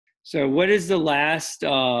So what is the last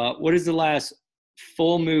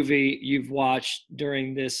full movie you've watched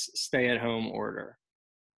during this stay-at-home order?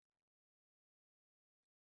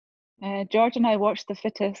 George and I watched The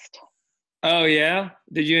Fittest. Oh yeah?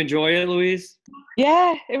 Did you enjoy it, Louise?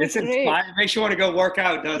 Yeah, it was It's great. inspiring. It makes you want to go work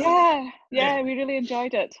out, doesn't it? Yeah, we really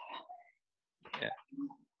enjoyed it. Yeah.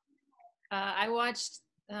 I watched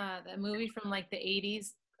that movie from like the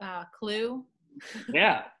 80s, Clue.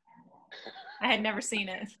 Yeah. I had never seen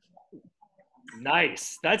it.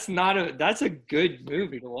 Nice. That's a good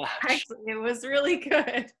movie to watch. Actually, it was really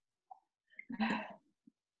good.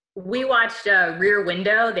 We watched Rear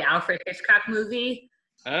Window, the Alfred Hitchcock movie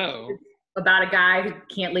Oh. about a guy who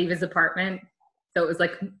can't leave his apartment. So it was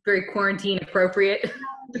like very quarantine appropriate.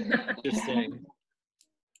 Interesting.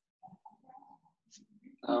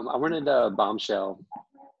 I rented Bombshell,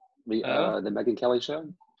 the Megyn Kelly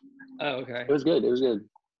show. Oh, okay. It was good. It was good.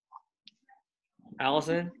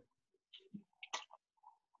 Allison?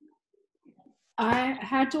 I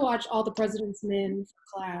had to watch All the President's Men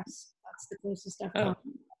for class. That's the closest I've come to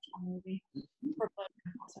a movie. For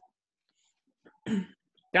pleasure.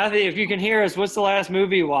 Kathy, if you can hear us, what's the last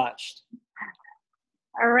movie you watched?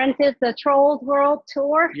 I rented the Trolls World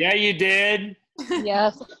Tour. Yeah, you did.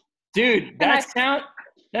 Yes. Dude, that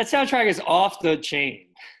soundtrack is off the chain.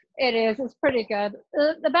 It is. It's pretty good.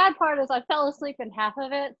 The bad part is I fell asleep in half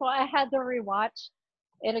of it, so I had to rewatch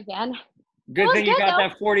it again. Good thing you got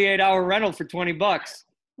that 48-hour rental for $20.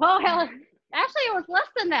 Oh, hell. Actually, it was less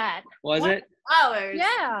than that. Was it? $12.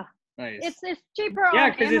 Yeah. Nice. It's cheaper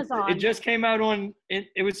on because Amazon. it just came out on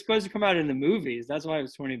it was supposed to come out in the movies. That's why it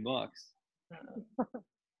was $20.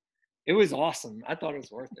 It was awesome. I thought it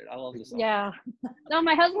was worth it. I love this song. Yeah. No,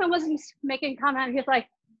 my husband was making comment. He was like,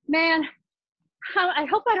 man, I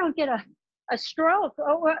hope I don't get a stroke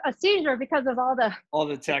or a seizure because of all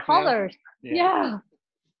the techno colors. Yeah.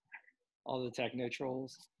 All the techno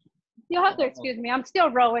trolls. You'll have to excuse me. I'm still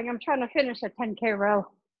rowing. I'm trying to finish a 10K row.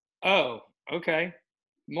 Oh, okay.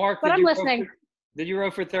 Mark, but I'm listening. Did you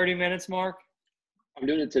row for 30 minutes, Mark? I'm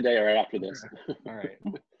doing it today right after this. All right.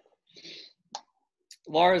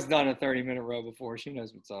 Laura's done a 30-minute row before. She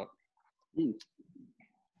knows what's up.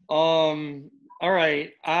 All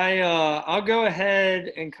right. I'll go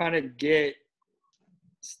ahead and kind of get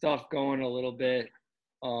stuff going a little bit.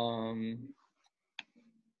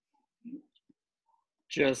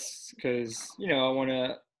 Just because, I want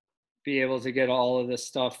to be able to get all of this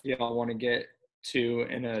stuff y'all want to get to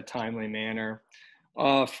in a timely manner.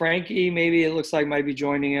 Frankie, maybe it looks like might be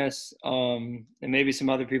joining us, and maybe some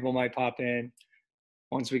other people might pop in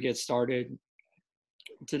once we get started.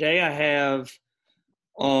 Today I have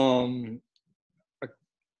a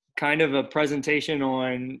kind of a presentation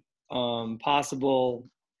on possible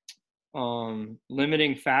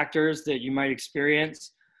limiting factors that you might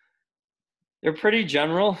experience. They're pretty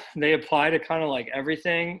general. They apply to kind of like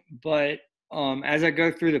everything, but as I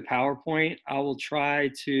go through the PowerPoint, I will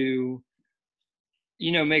try to,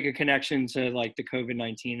 make a connection to like the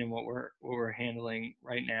COVID-19 and what we're handling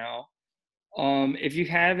right now. If you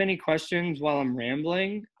have any questions while I'm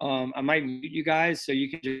rambling, I might mute you guys so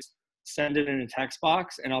you can just send it in a text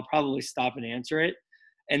box and I'll probably stop and answer it.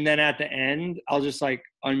 And then at the end, I'll just like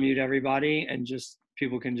unmute everybody and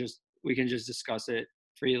we can just discuss it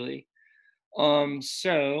freely.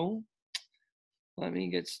 So let me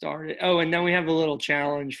get started. Oh, and then we have a little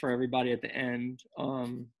challenge for everybody at the end.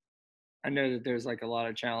 I know that there's like a lot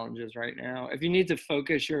of challenges right now. If you need to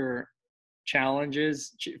focus your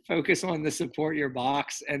challenges, focus on the support your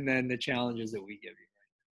box and then the challenges that we give you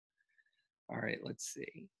right now. All right, let's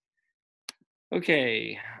see.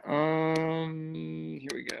 Okay, here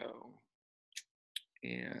we go.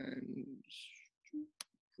 And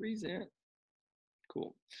present.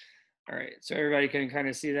 Cool. All right, so everybody can kind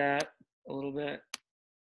of see that a little bit.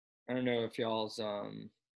 I don't know if y'all's,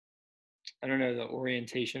 I don't know the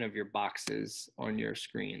orientation of your boxes on your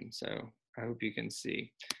screen, so I hope you can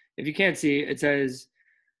see. If you can't see, it says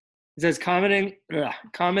common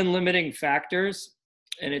limiting factors,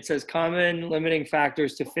 and it says common limiting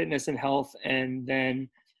factors to fitness and health, and then,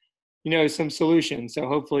 some solutions. So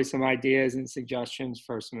hopefully some ideas and suggestions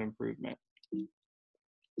for some improvement.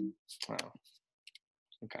 Oh.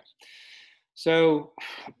 Okay. So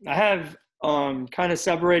I have kind of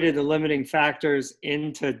separated the limiting factors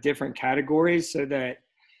into different categories so that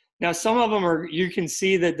now some of them you can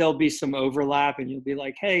see that there'll be some overlap and you'll be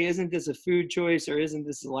like, hey, isn't this a food choice or isn't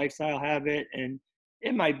this a lifestyle habit? And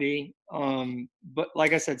it might be, but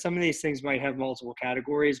like I said, some of these things might have multiple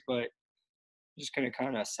categories, but I'm just going to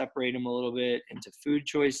kind of separate them a little bit into food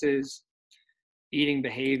choices, eating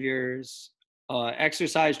behaviors,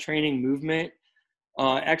 exercise, training, movement.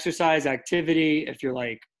 Exercise, activity, if you're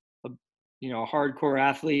like a hardcore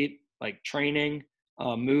athlete, like training,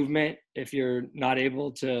 movement, if you're not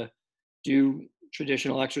able to do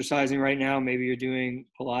traditional exercising right now, maybe you're doing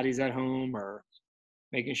Pilates at home or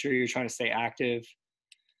making sure you're trying to stay active.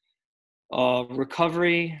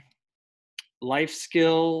 Recovery, life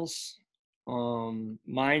skills,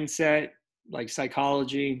 mindset, like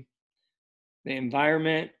psychology, the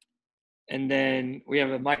environment, and then we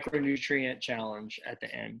have a micronutrient challenge at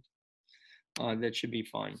the end. That should be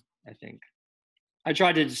fun, I think. I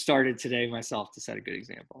tried to start it today myself to set a good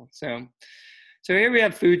example. So here we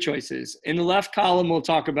have food choices. In the left column, we'll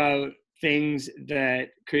talk about things that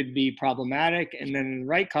could be problematic. And then in the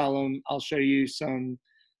right column, I'll show you some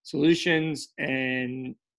solutions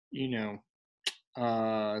and,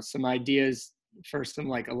 some ideas for some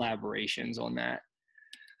like elaborations on that.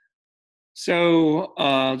 So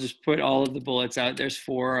I'll just put all of the bullets out. There's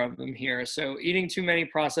 4 of them here. So eating too many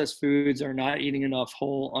processed foods or not eating enough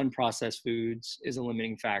whole unprocessed foods is a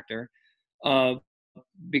limiting factor.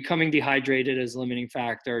 Becoming dehydrated is a limiting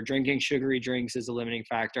factor. Drinking sugary drinks is a limiting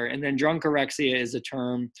factor. And then drunkorexia is a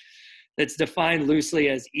term that's defined loosely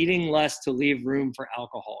as eating less to leave room for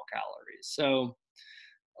alcohol calories. So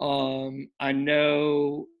I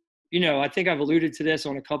know, I think I've alluded to this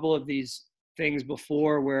on a couple of these things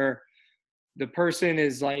before where the person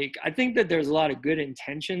is like, I think that there's a lot of good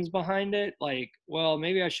intentions behind it. Like, well,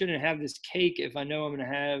 maybe I shouldn't have this cake if I know I'm going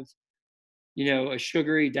to have, a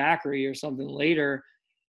sugary daiquiri or something later.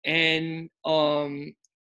 And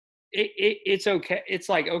it's okay. It's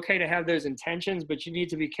like, okay to have those intentions, but you need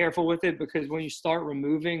to be careful with it because when you start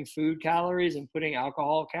removing food calories and putting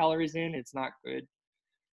alcohol calories in, it's not good.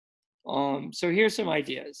 So here's some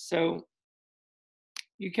ideas. So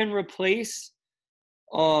you can replace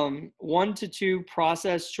 1 to 2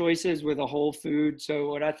 processed choices with a whole food. So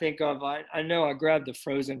what I think of, I know I grabbed the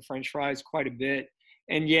frozen French fries quite a bit.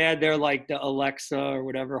 And yeah, they're like the Alexa or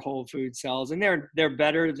whatever Whole Foods sells. And they're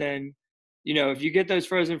better than, if you get those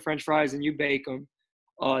frozen French fries and you bake them,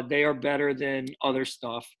 they are better than other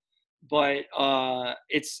stuff. But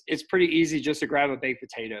it's pretty easy just to grab a baked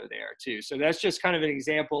potato there too. So that's just kind of an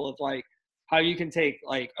example of like how you can take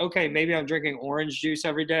like, okay, maybe I'm drinking orange juice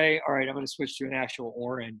every day. All right, I'm going to switch to an actual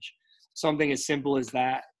orange. Something as simple as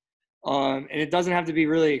that. And it doesn't have to be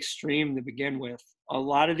really extreme to begin with. A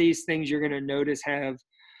lot of these things you're going to notice have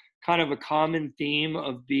kind of a common theme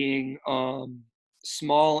of being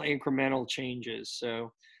small incremental changes.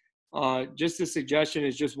 So just a suggestion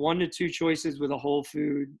is just 1 to 2 choices with a whole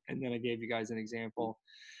food. And then I gave you guys an example.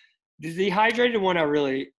 The dehydrated one, I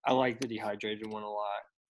like the dehydrated one a lot.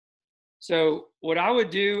 So what I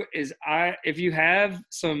would do is if you have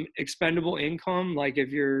some expendable income, like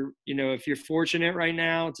if you're fortunate right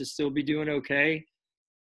now to still be doing okay,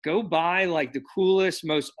 go buy like the coolest,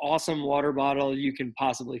 most awesome water bottle you can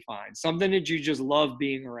possibly find. Something that you just love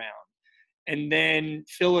being around. And then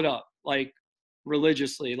fill it up like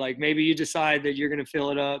religiously. Like maybe you decide that you're going to fill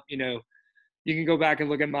it up, you can go back and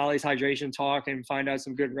look at Molly's Hydration Talk and find out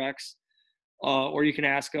some good recs. Or you can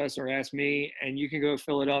ask us or ask me, and you can go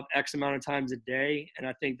fill it up X amount of times a day. And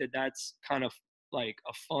I think that that's kind of like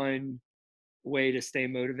a fun way to stay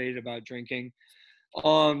motivated about drinking.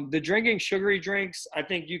 The drinking sugary drinks, I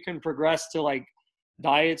think you can progress to like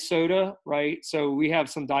diet soda, right? So we have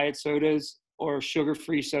some diet sodas or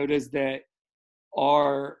sugar-free sodas that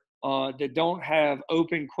are that don't have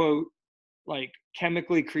open quote like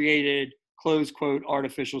chemically created close quote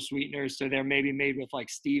artificial sweeteners. So they're maybe made with like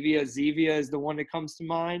stevia. Zevia is the one that comes to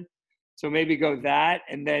mind. So maybe go that,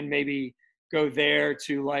 and then maybe go there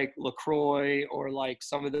to like LaCroix or like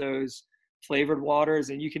some of those flavored waters.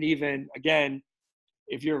 And you can even, again,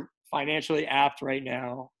 if you're financially apt right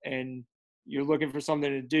now and you're looking for something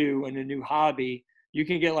to do and a new hobby, you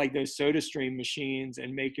can get like those SodaStream machines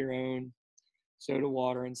and make your own soda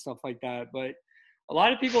water and stuff like that. But a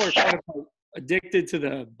lot of people are kind of addicted to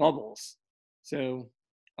the bubbles. So,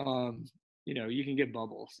 you can get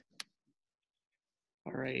bubbles.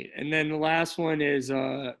 All right. And then the last one is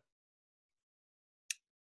I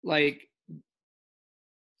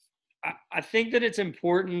think that it's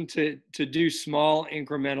important to do small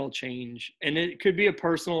incremental change, and it could be a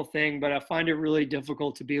personal thing, but I find it really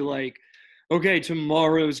difficult to be like, okay,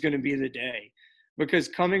 tomorrow is going to be the day, because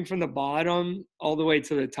coming from the bottom all the way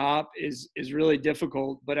to the top is really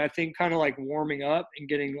difficult. But I think kind of like warming up and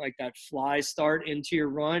getting like that fly start into your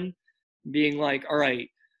run, being like, all right,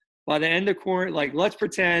 by the end of quarantine, like let's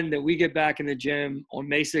pretend that we get back in the gym on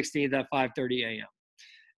May 16th at 5:30 a.m.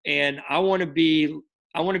 And I want to be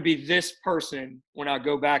this person when I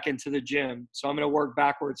go back into the gym. So I'm going to work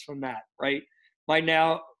backwards from that, right? Right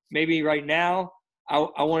now,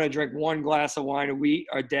 I want to drink 1 glass of wine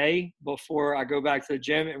a day before I go back to the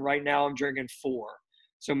gym. And right now I'm drinking 4.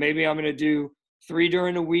 So maybe I'm going to do 3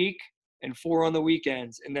 during the week and 4 on the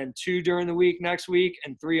weekends, and then 2 during the week next week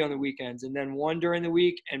and 3 on the weekends, and then 1 during the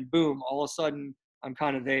week, and boom, all of a sudden I'm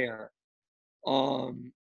kind of there.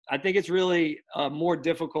 I think it's really more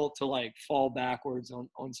difficult to like fall backwards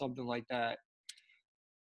on something like that.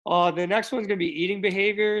 The next one's going to be eating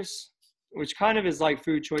behaviors, which kind of is like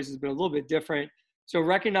food choices, but a little bit different. So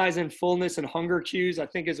recognizing fullness and hunger cues, I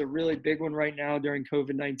think, is a really big one right now during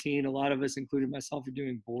COVID-19. A lot of us, including myself, are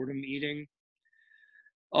doing boredom eating.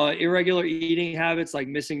 Irregular eating habits like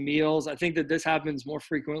missing meals. I think that this happens more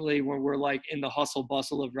frequently when we're like in the hustle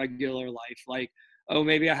bustle of regular life. Like, oh,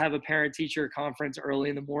 maybe I have a parent teacher conference early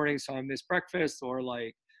in the morning, so I miss breakfast, or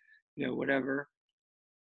like, whatever.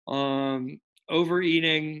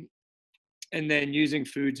 Overeating, and then using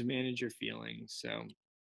food to manage your feelings. So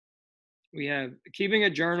we have keeping a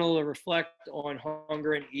journal to reflect on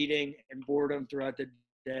hunger and eating and boredom throughout the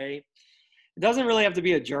day. It doesn't really have to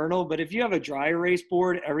be a journal, but if you have a dry erase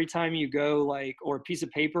board every time you go, like, or a piece of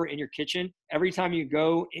paper in your kitchen, every time you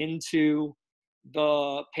go into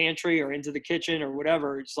the pantry or into the kitchen or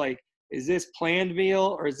whatever, it's like, is this planned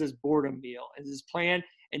meal or is this boredom meal? Is this planned?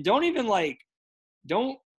 And don't even like,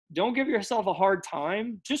 don't give yourself a hard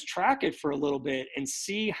time. Just track it for a little bit and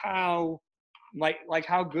see how, like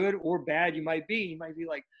how good or bad you might be. You might be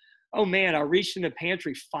like, oh man, I reached in the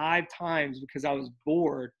pantry 5 times because I was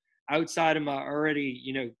bored outside of my already,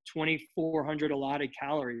 2,400 allotted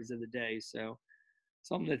calories of the day. So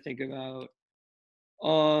something to think about.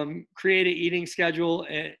 Create an eating schedule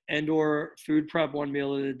and or food prep 1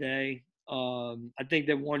 meal of the day. I think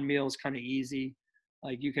that 1 meal is kind of easy.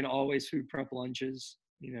 Like you can always food prep lunches,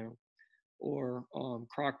 or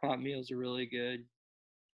crock pot meals are really good.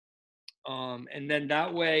 And then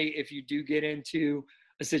that way, if you do get into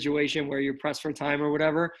a situation where you're pressed for time or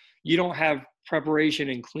whatever, you don't have preparation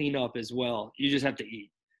and cleanup as well. You just have to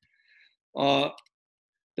eat.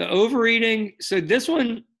 The overeating. So this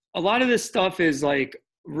one, a lot of this stuff is like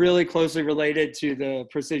really closely related to the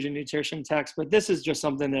precision nutrition text, but this is just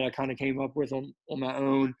something that I kind of came up with on my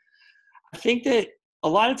own. I think that a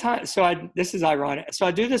lot of times, this is ironic. So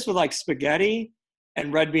I do this with like spaghetti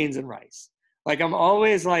and red beans and rice. Like I'm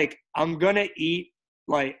always like, I'm going to eat,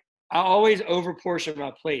 like I always over portion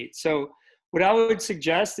my plate. So what I would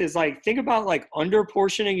suggest is like, think about like under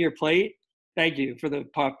portioning your plate. Thank you for the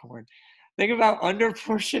popcorn. Think about under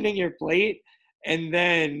portioning your plate. And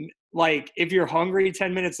then like, if you're hungry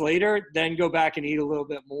 10 minutes later, then go back and eat a little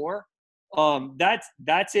bit more.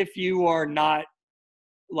 That's if you are not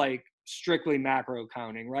like strictly macro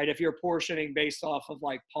counting, right? If you're portioning based off of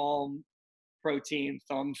like palm protein,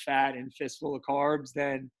 thumb fat, and fistful of carbs,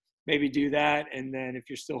 then maybe do that. And then if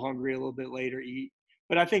you're still hungry a little bit later, eat.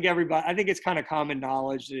 But I think it's kind of common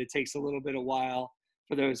knowledge that it takes a little bit of while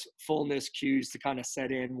for those fullness cues to kind of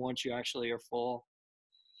set in once you actually are full.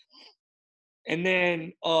 And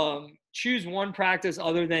then choose one practice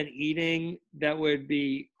other than eating that would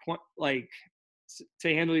be like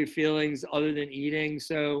to handle your feelings other than eating.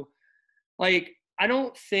 So like, I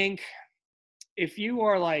don't think if you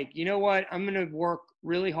are like, you know what, I'm going to work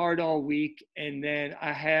really hard all week, and then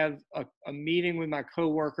I have a meeting with my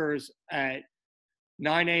coworkers at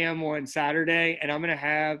 9 a.m. on Saturday, and I'm going to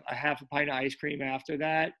have a half a pint of ice cream after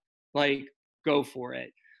that, like, go for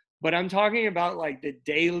it. But I'm talking about like the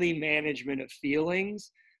daily management of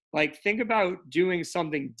feelings. Like, think about doing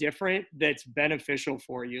something different that's beneficial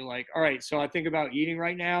for you. Like, all right, so I think about eating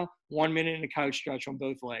right now, 1 minute in a couch stretch on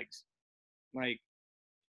both legs. Like,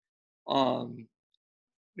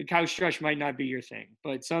 the couch stretch might not be your thing,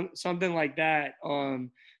 but something like that.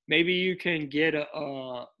 Maybe you can get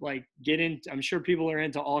I'm sure people are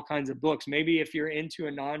into all kinds of books. Maybe if you're into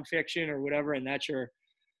a nonfiction or whatever, and that's a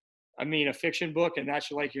fiction book, and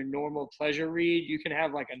that's like your normal pleasure read, you can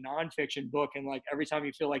have like a nonfiction book, and like every time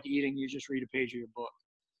you feel like eating, you just read a page of your book.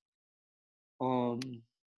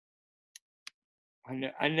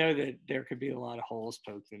 I know that there could be a lot of holes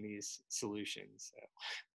poked in these solutions. So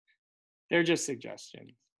they're just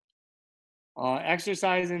suggestions.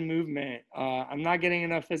 Exercise and movement. I'm not getting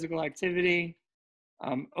enough physical activity.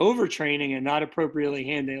 Overtraining and not appropriately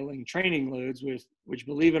handling training loads, which,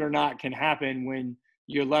 believe it or not, can happen when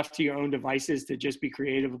you're left to your own devices to just be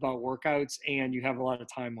creative about workouts and you have a lot of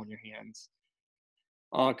time on your hands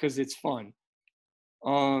because it's fun.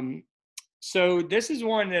 So this is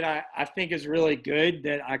one that I think is really good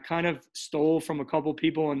that I kind of stole from a couple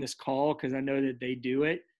people on this call because I know that they do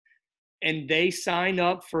it. And they sign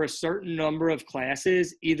up for a certain number of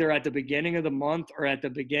classes either at the beginning of the month or at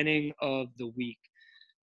the beginning of the week.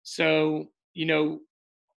 So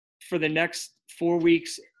for the next 4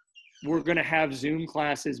 weeks, we're going to have Zoom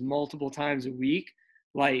classes multiple times a week.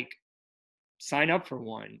 Like, sign up for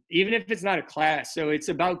one, even if it's not a class. So it's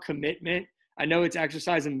about commitment. I know it's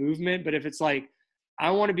exercise and movement, but if it's like,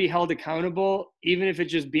 I want to be held accountable, even if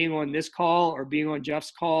it's just being on this call or being on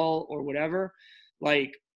Jeff's call or whatever,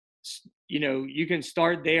 like, you can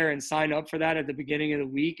start there and sign up for that at the beginning of the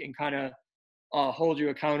week and kind of hold you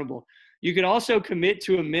accountable. You can also commit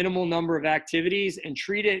to a minimal number of activities and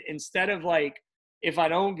treat it, instead of like, if I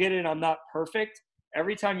don't get it, I'm not perfect.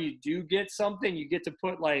 Every time you do get something, you get to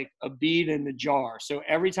put like a bead in the jar. So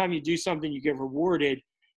every time you do something, you get rewarded,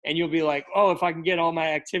 and you'll be like, oh, if I can get all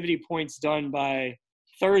my activity points done by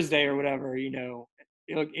Thursday or whatever,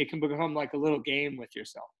 it can become like a little game with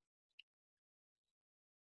yourself.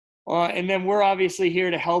 And then we're obviously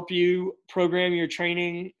here to help you program your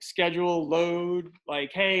training schedule, load,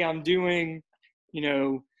 like, hey, I'm doing,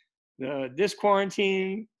 this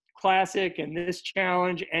quarantine classic and this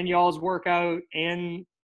challenge and y'all's workout and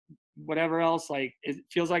whatever else. Like, it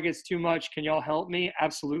feels like it's too much. Can y'all help me?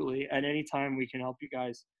 Absolutely. At any time, we can help you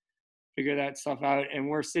guys figure that stuff out. And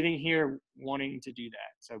we're sitting here wanting to do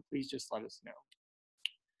that. So please just let us know.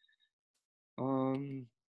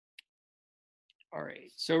 All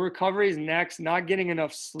right, so recovery is next. Not getting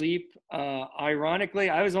enough sleep. Ironically,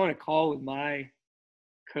 I was on a call with my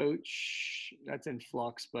coach. That's in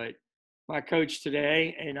flux, but my coach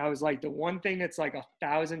today, and I was like, the one thing that's like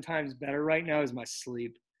 1,000 times better right now is my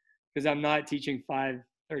sleep, because I'm not teaching 5:30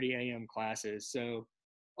 a.m. classes. So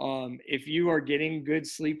if you are getting good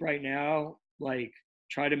sleep right now, like,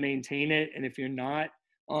 try to maintain it. And if you're not,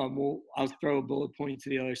 I'll throw a bullet point to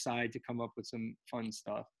the other side to come up with some fun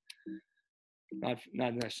stuff.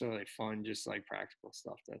 Not necessarily fun, just like practical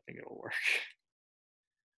stuff that I think it'll work.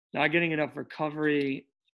 Not getting enough recovery,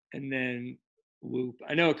 and then Whoop.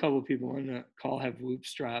 I know a couple of people on the call have Whoop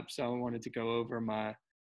straps, so I wanted to go over my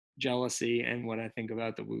jealousy and what I think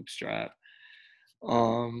about the Whoop strap.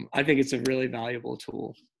 I think it's a really valuable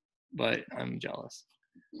tool, but I'm jealous.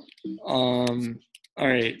 All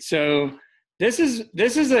right, so this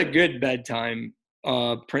is a good bedtime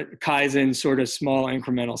Kaizen sort of small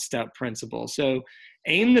incremental step principle. So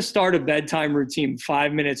aim to start a bedtime routine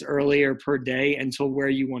 5 minutes earlier per day until where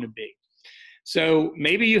you want to be. So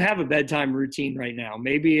maybe you have a bedtime routine right now.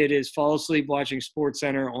 Maybe it is fall asleep watching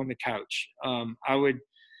SportsCenter on the couch. I would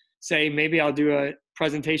say maybe I'll do a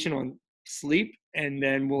presentation on sleep, and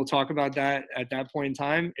then we'll talk about that at that point in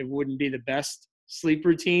time. It wouldn't be the best sleep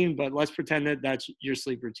routine, but let's pretend that that's your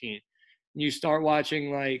sleep routine. You start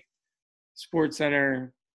watching like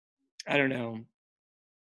SportsCenter, I don't know,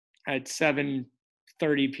 at 7:30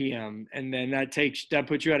 p.m. And then that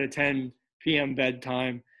puts you at a 10 p.m.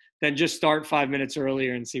 bedtime. Then just start 5 minutes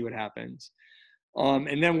earlier and see what happens.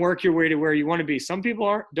 And then work your way to where you want to be. Some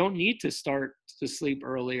people don't need to start to sleep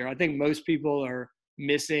earlier. I think most people are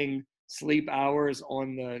missing sleep hours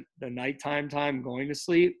on the nighttime time going to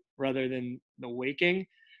sleep rather than the waking.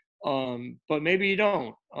 But maybe you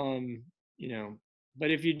don't, but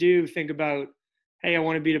if you do, think about, hey, I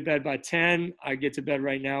want to be to bed by 10. I get to bed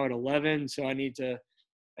right now at 11. So I need to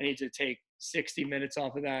take 60 minutes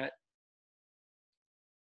off of that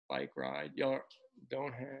bike ride. Y'all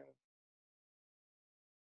don't have,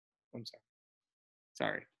 I'm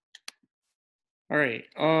sorry. All right.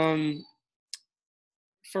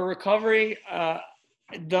 For recovery,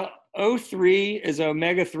 the O3 is an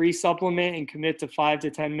omega-3 supplement, and commit to 5 to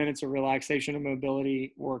 10 minutes of relaxation and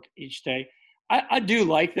mobility work each day. I do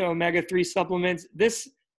like the omega-3 supplements. This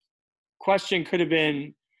question could have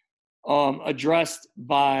been addressed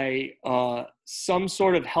by some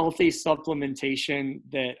sort of healthy supplementation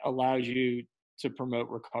that allows you to promote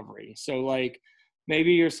recovery. So like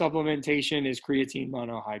maybe your supplementation is creatine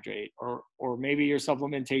monohydrate, or maybe your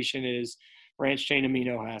supplementation is branched chain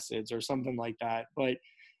amino acids or something like that. But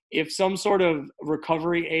if some sort of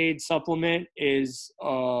recovery aid supplement is,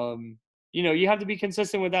 you have to be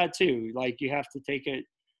consistent with that too. Like you have to take it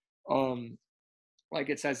like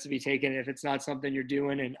it says to be taken. If it's not something you're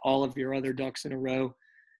doing and all of your other ducks in a row,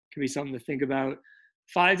 can be something to think about.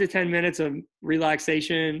 5 to 10 minutes of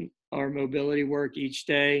relaxation or mobility work each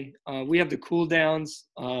day. We have the cool downs.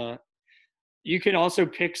 You can also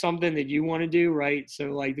pick something that you want to do, right?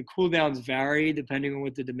 So like the cool downs vary depending on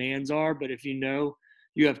what the demands are. But if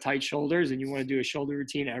you have tight shoulders and you want to do a shoulder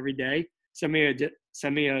routine every day, send me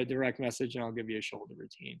a direct message and I'll give you a shoulder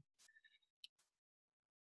routine.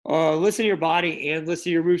 Listen to your body and listen to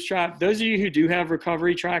your Whoop strap. Those of you who do have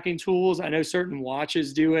recovery tracking tools, I know certain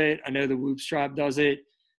watches do it. I know the Whoop strap does it.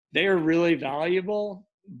 They are really valuable,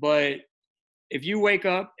 but if you wake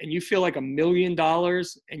up and you feel like $1 million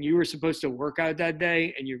and you were supposed to work out that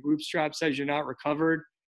day and your group strap says you're not recovered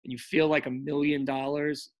and you feel like $1 million,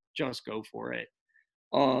 just go for it.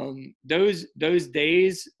 Those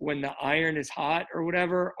days when the iron is hot or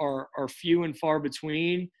whatever are few and far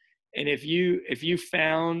between. And if you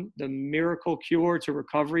found the miracle cure to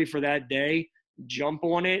recovery for that day, jump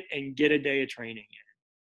on it and get a day of training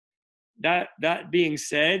in. That being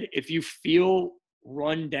said, if you feel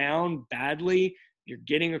run down badly, you're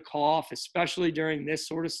getting a cough, especially during this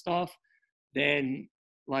sort of stuff, then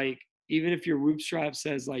like, even if your whoop strap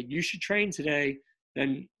says like, you should train today,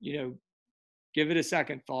 then, give it a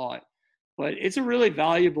second thought. But it's a really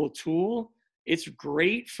valuable tool. It's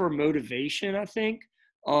great for motivation, I think.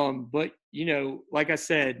 But, like I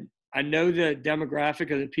said, I know the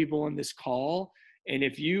demographic of the people on this call. And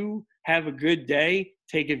if you have a good day,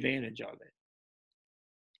 take advantage of it.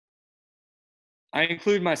 I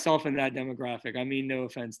include myself in that demographic. I mean, no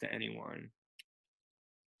offense to anyone.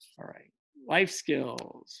 All right. Life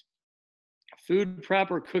skills, food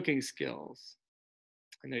prep or cooking skills.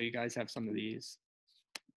 I know you guys have some of these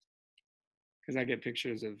because I get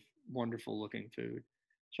pictures of wonderful looking food.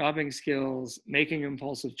 Shopping skills, making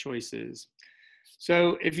impulsive choices.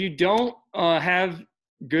 So if you don't have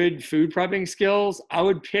good food prepping skills, I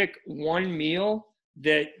would pick one meal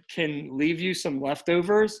that can leave you some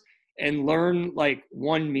leftovers and learn like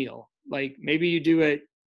one meal. Like maybe you do it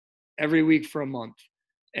every week for a month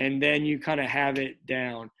and then you kind of have it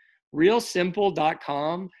down.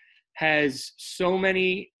 Realsimple.com has so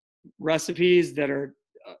many recipes that are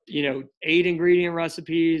 8 ingredient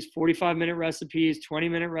recipes, 45-minute recipes,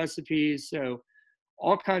 20-minute recipes. So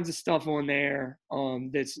all kinds of stuff on there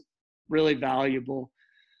that's really valuable.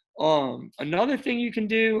 Another thing you can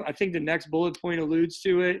do, I think the next bullet point alludes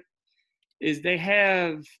to it, is they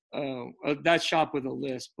have that shop with a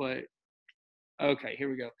list, but okay, here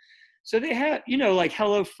we go. So they have, like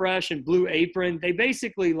HelloFresh and Blue Apron. They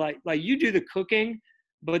basically like you do the cooking,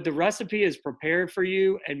 but the recipe is prepared for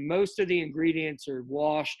you, and most of the ingredients are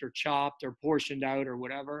washed or chopped or portioned out or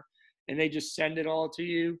whatever, and they just send it all to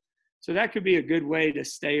you. So that could be a good way to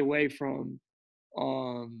stay away from,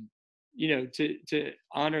 to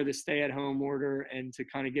honor the stay-at-home order and to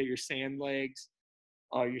kind of get your sand legs,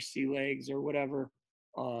 your sea legs or whatever.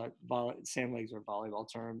 Sand legs are a volleyball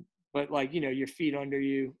term, but like, your feet under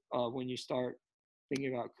you when you start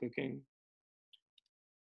thinking about cooking.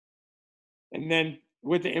 And then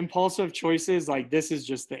with the impulsive choices, like this is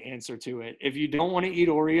just the answer to it. If you don't want to eat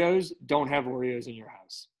Oreos, don't have Oreos in your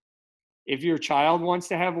house. If your child wants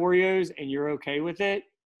to have Oreos and you're okay with it,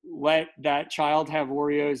 let that child have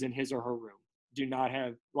Oreos in his or her room. Do not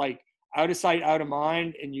have, like, out of sight, out of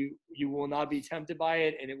mind, and you will not be tempted by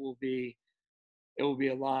it, and it will be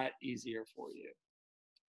a lot easier for you.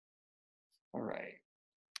 All right.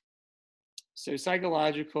 So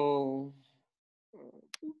psychological.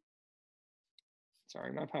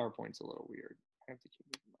 Sorry, my PowerPoint's a little weird. I have to keep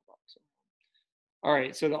moving my box. All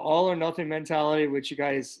right, so the all or nothing mentality, which you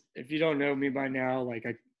guys, if you don't know me by now, like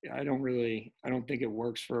I don't think it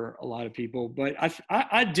works for a lot of people, but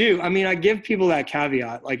I do. I mean, I give people that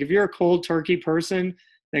caveat. Like if you're a cold turkey person,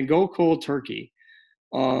 then go cold turkey.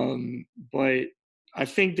 But I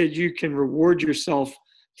think that you can reward yourself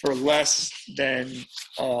for less than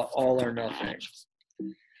all or nothing.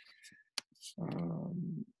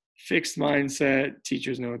 Fixed mindset,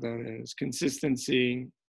 teachers know what that is. Consistency,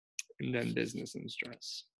 and then business and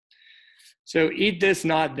stress. So eat this,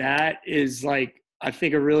 not that is like, I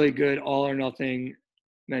think a really good all or nothing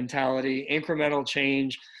mentality, incremental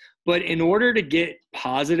change. But in order to get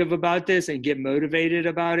positive about this and get motivated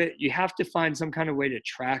about it, you have to find some kind of way to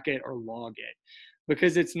track it or log it,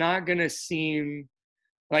 because it's not going to seem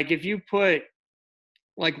like, if you put,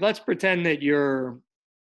 like, let's pretend that your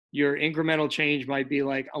incremental change might be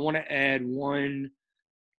like, I want to add one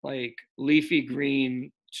like leafy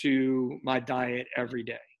green to my diet every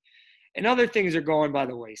day. And other things are going by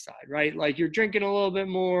the wayside, right? Like you're drinking a little bit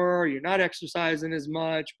more, you're not exercising as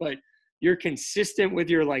much, but you're consistent with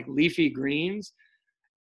your like leafy greens.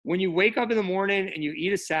 When you wake up in the morning and you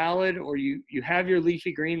eat a salad or you have your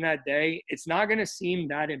leafy green that day, it's not going to seem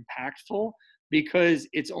that impactful because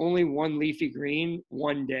it's only one leafy green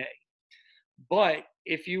one day. But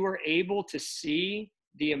if you were able to see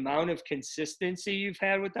the amount of consistency you've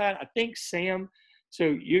had with that, I think Sam, so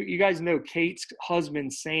you guys know Kate's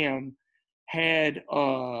husband, Sam, had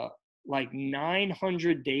like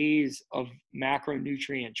 900 days of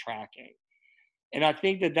macronutrient tracking. And I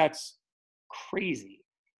think that that's crazy.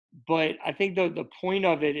 But I think the point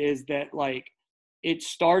of it is that like it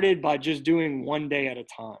started by just doing one day at a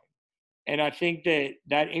time. And I think that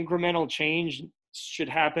that incremental change should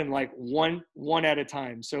happen like one at a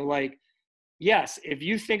time. So like, yes, if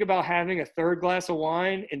you think about having a third glass of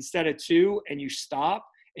wine instead of two, and you stop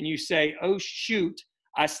and you say, oh shoot,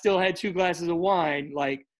 I still had 2 glasses of wine.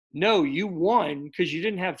 Like, no, you won because you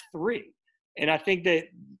didn't have 3. And I think that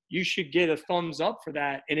you should get a thumbs up for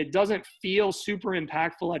that. And it doesn't feel super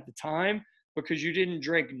impactful at the time because you didn't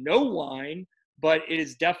drink no wine, but it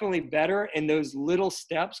is definitely better. And those little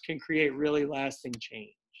steps can create really lasting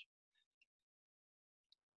change.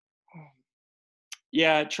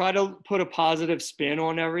 Yeah, try to put a positive spin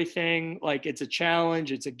on everything. Like, it's a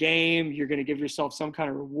challenge, it's a game. You're going to give yourself some kind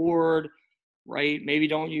of reward, right? Maybe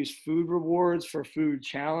don't use food rewards for food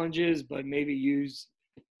challenges, but maybe use,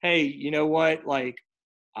 hey, you know what? Like,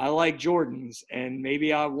 I like Jordans, and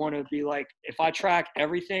maybe I want to be like, if I track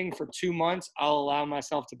everything for 2 months, I'll allow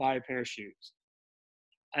myself to buy a pair of shoes.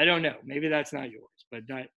 I don't know. Maybe that's not yours, but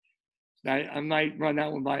that I might run that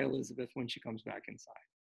one by Elizabeth when she comes back inside.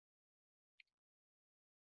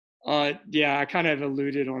 Yeah, I kind of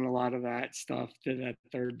alluded on a lot of that stuff to that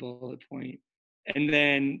third bullet point. And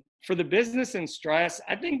then for the business and stress,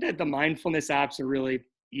 I think that the mindfulness apps are really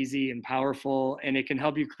easy and powerful, and it can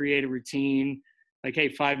help you create a routine. Like, hey,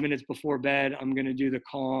 5 minutes before bed, I'm going to do the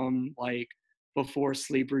calm, like, before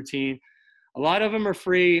sleep routine. A lot of them are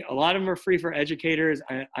free. A lot of them are free for educators.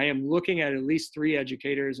 I am looking at least 3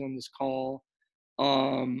 educators on this call.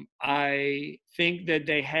 I think that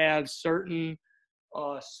they have certain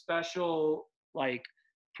special, like,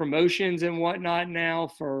 promotions and whatnot now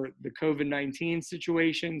for the COVID-19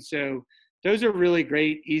 situation. So those are really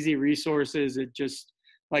great, easy resources. It just,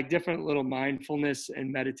 like, different little mindfulness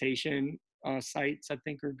and meditation sites, I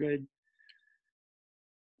think, are good.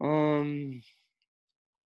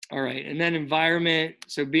 All right, and then environment.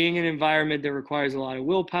 So being an environment that requires a lot of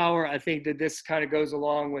willpower, I think that this kind of goes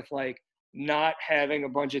along with, like, not having a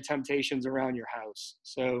bunch of temptations around your house.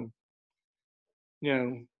 So,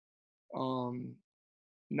 you know,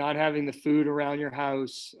 not having the food around your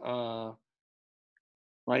house.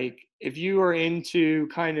 Like, if you are into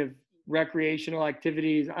kind of recreational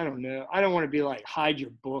activities, I don't know. I don't want to be like, hide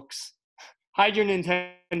your books, hide your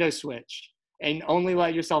Nintendo Switch, and only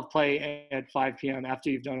let yourself play at 5 p.m.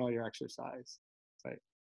 after you've done all your exercise. Right.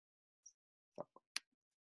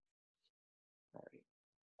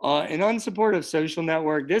 An unsupportive social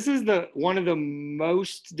network. This is one of the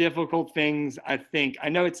most difficult things, I think. I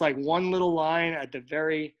know it's like one little line at the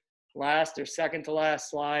very last or second to last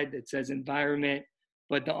slide that says environment,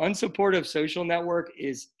 but the unsupportive social network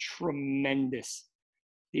is tremendous.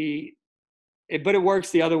 But it works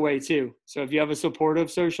the other way too. So if you have a supportive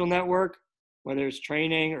social network, whether it's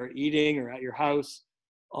training or eating or at your house,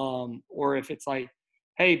 or if it's like,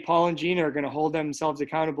 hey, Paul and Gina are going to hold themselves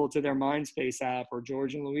accountable to their Mindspace app, or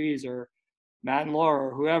George and Louise, or Matt and Laura,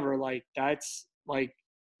 or whoever, that's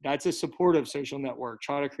a supportive social network.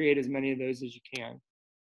 Try to create as many of those as you can.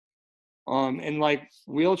 And like,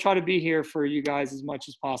 we'll try to be here for you guys as much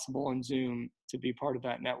as possible on Zoom to be part of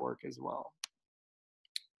that network as well.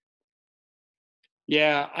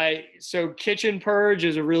 Yeah, so kitchen purge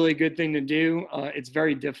is a really good thing to do. It's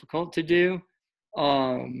very difficult to do.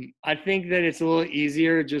 I think that it's a little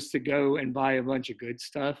easier just to go and buy a bunch of good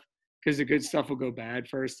stuff, because the good stuff will go bad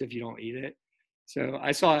first if you don't eat it. So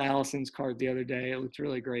I saw Allison's cart the other day. It looked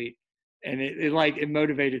really great. And it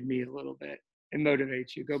motivated me a little bit. It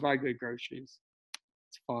motivates you. Go buy good groceries.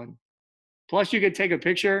 It's fun. Plus, you could take a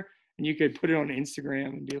picture and you could put it on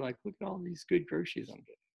Instagram and be like, look at all these good groceries I'm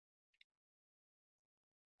getting.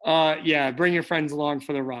 Yeah, bring your friends along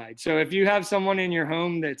for the ride. So if you have someone in your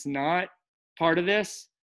home that's not part of this,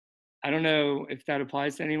 I don't know if that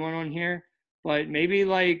applies to anyone on here, but maybe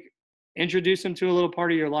like introduce them to a little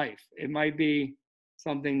part of your life. It might be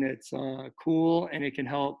something that's cool, and it can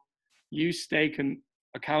help you stay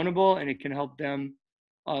accountable, and it can help them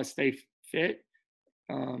stay fit.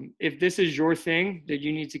 If this is your thing that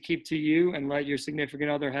you need to keep to you and let your significant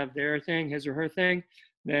other have their thing, his or her thing,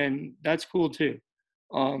 then that's cool too.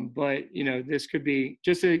 But this could be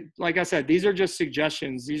just like I said, these are just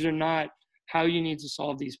suggestions. These are not how you need to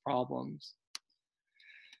solve these problems.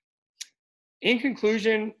 In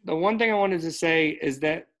conclusion, the one thing I wanted to say is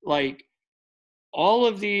that, like, all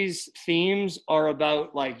of these themes are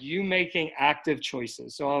about, like, you making active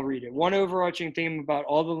choices. So I'll read it. One overarching theme about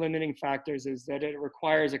all the limiting factors is that it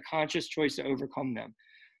requires a conscious choice to overcome them.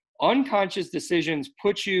 Unconscious decisions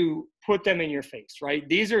put them in your face, right?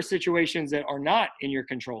 These are situations that are not in your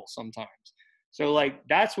control sometimes. So, like,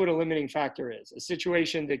 that's what a limiting factor is. A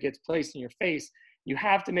situation that gets placed in your face, you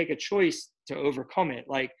have to make a choice to overcome it.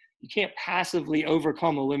 Like, you can't passively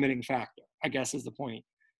overcome a limiting factor, I guess is the point.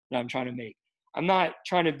 that I'm trying to make. I'm not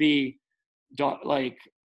trying to be like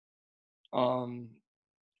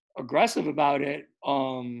aggressive about it.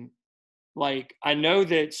 Like I know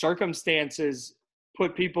that circumstances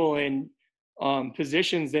put people in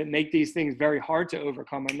positions that make these things very hard to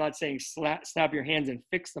overcome. I'm not saying snap your hands and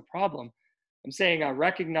fix the problem. I'm saying I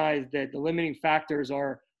recognize that the limiting factors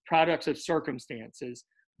are products of circumstances,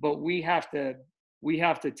 but we have to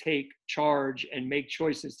take charge and make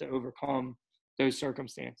choices to overcome those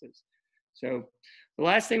circumstances. So the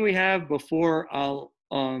last thing we have before I'll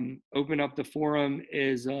open up the forum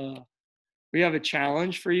is we have a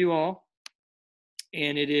challenge for you all,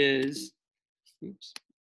 and it is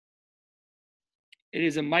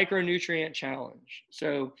a micronutrient challenge.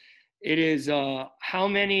 So it is how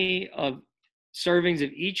many of servings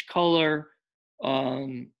of each color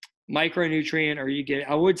micronutrient are you get.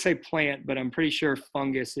 I would say plant, but I'm pretty sure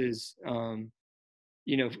fungus is,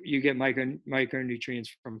 you get micronutrients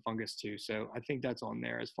from fungus too. So I think that's on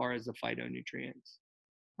there as far as the phytonutrients.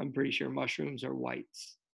 I'm pretty sure mushrooms are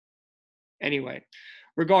whites. Anyway,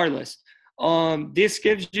 regardless, this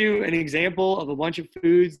gives you an example of a bunch of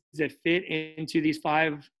foods that fit into these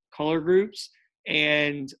 5 color groups,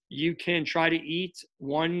 and you can try to eat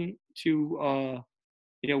 1 to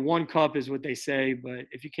 1 cup is what they say, but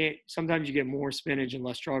if you can't, sometimes you get more spinach and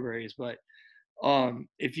less strawberries, but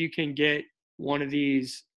if you can get 1 of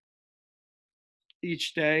these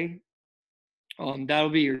each day, that'll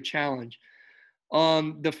be your challenge.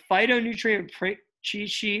 The phytonutrient cheat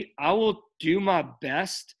sheet, I will do my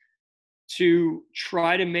best to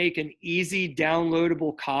try to make an easy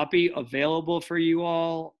downloadable copy available for you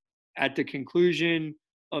all at the conclusion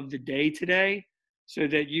of the day today so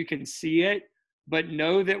that you can see it. But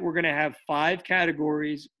know that we're going to have 5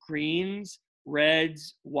 categories: greens,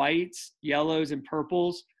 reds, whites, yellows, and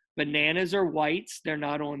purples. Bananas are whites. They're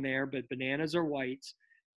not on there, but bananas are whites.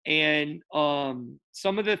 And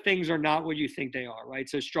some of the things are not what you think they are, right?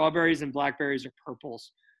 So strawberries and blackberries are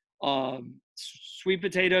purples. Sweet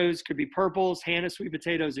potatoes could be purples. Hannah sweet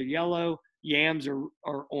potatoes are yellow. Yams are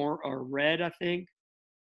red, I think.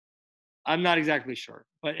 I'm not exactly sure.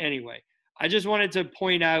 But anyway, I just wanted to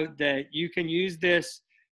point out that you can use this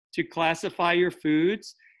to classify your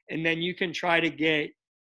foods, and then you can try to get,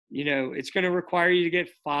 it's going to require you to get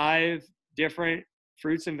 5 different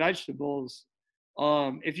fruits and vegetables.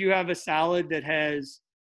 If you have a salad that has,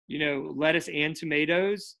 lettuce and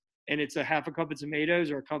tomatoes, and it's a half a cup of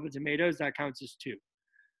tomatoes or a cup of tomatoes, that counts as 2.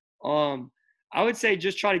 I would say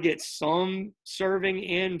just try to get some serving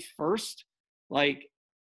in first,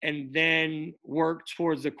 and then work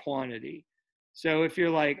towards the quantity. So if you're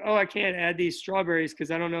like, oh, I can't add these strawberries because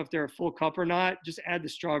I don't know if they're a full cup or not, just add the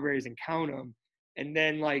strawberries and count them. And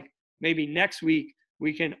then maybe next week,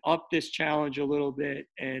 we can up this challenge a little bit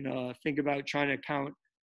and think about trying to count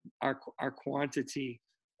our quantity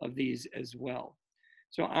of these as well.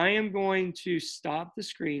 So I am going to stop the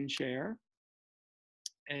screen share,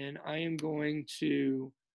 and I am going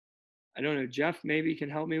to, I don't know, Jeff maybe can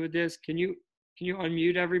help me with this. Can you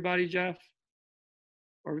unmute everybody, Jeff?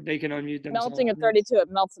 Or they can unmute themselves. Melting at 32,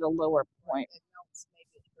 it melts at a lower point.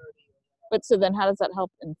 But so then how does that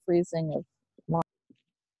help in freezing of wine?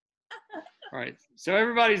 All right, so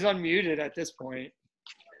everybody's unmuted at this point.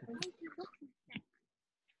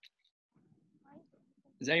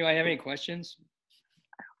 Does anybody have any questions?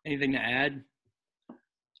 Anything to add?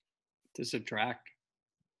 To subtract?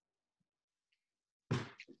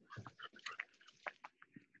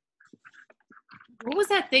 What was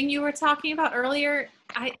that thing you were talking about earlier?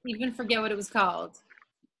 I even forget what it was called.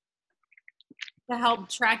 To help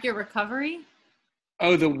track your recovery?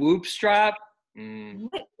 Oh, the Whoop strap?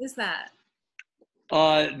 What is that?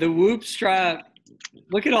 The Whoop strap.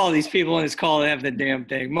 Look at all these people on this call that have the damn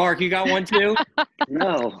thing. Mark, you got one too?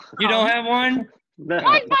 No. You don't have one? No.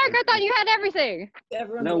 Mark, I thought you had everything.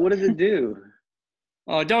 No, what does it do?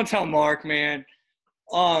 Oh, don't tell Mark, man.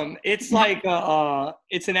 It's like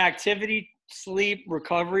it's an activity sleep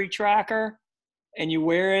recovery tracker, and you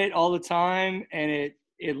wear it all the time, and it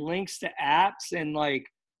links to apps, and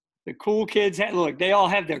the cool kids look, they all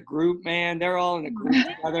have their group, man. They're all in a group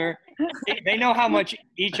together. They know how much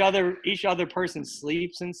each other person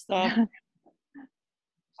sleeps and stuff.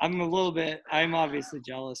 I'm obviously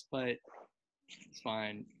jealous, but it's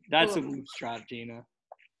fine. That's a Whoop strap, Gina.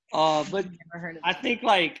 But I think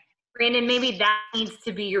Brandon, maybe that needs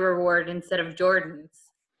to be your reward instead of Jordan's.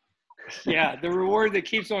 Yeah, the reward that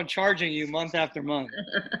keeps on charging you month after month.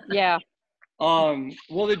 Yeah. Well,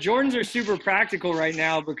 the Jordans are super practical right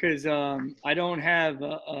now because I don't have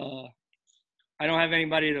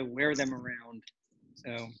anybody to wear them around.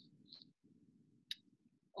 So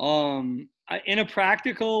in a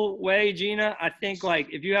practical way, Gina, I think like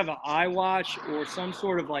if you have an iWatch or some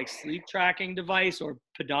sort of like sleep tracking device or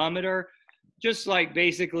pedometer, just like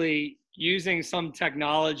basically using some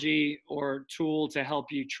technology or tool to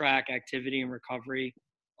help you track activity and recovery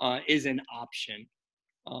is an option.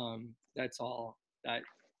 That's all that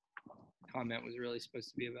comment was really supposed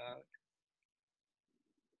to be about.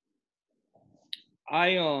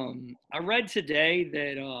 I read today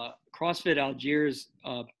that CrossFit Algiers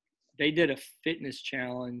they did a fitness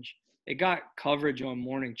challenge. It got coverage on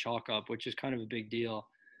Morning Chalk Up, which is kind of a big deal.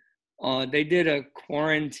 They did a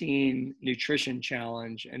quarantine nutrition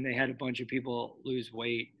challenge, and they had a bunch of people lose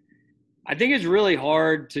weight. I think it's really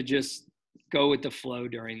hard to just go with the flow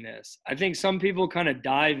during this. I think some people kind of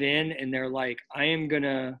dive in and they're like, I am going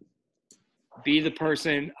to be the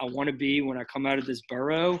person I want to be when I come out of this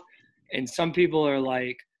burrow. And some people are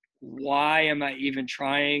like, why am I even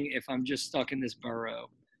trying if I'm just stuck in this burrow?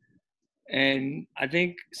 And I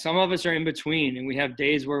think some of us are in between, and we have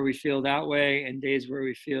days where we feel that way and days where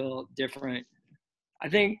we feel different. I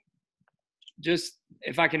think just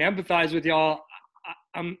if I can empathize with y'all,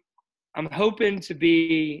 I'm hoping to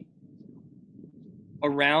be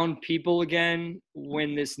around people again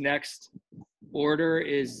when this next order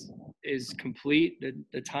is complete,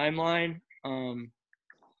 the timeline.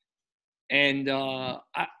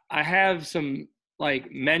 I have some like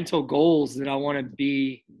mental goals that I want to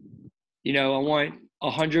be. I want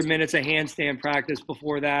 100 minutes of handstand practice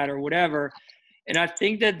before that or whatever. And I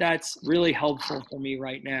think that that's really helpful for me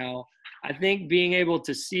right now. I think being able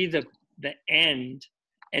to see the end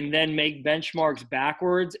and then make benchmarks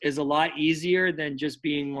backwards is a lot easier than just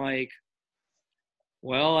being like,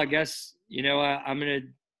 well, I guess, I'm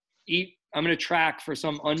going to track for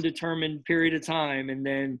some undetermined period of time, and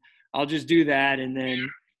then I'll just do that. And then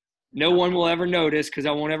no one will ever notice because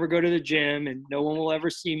I won't ever go to the gym, and no one will ever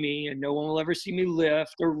see me, and no one will ever see me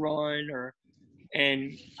lift or run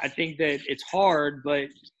and I think that it's hard, but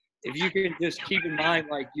if you can just keep in mind,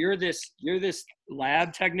 like you're this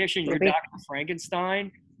lab technician, you're Dr.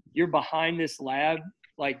 Frankenstein, you're behind this lab,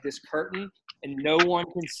 like this curtain, and no one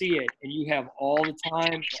can see it. And you have all the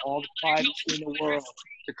time, and all the privacy in the world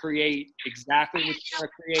to create exactly what you want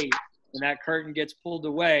to create. When that curtain gets pulled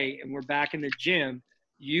away and we're back in the gym,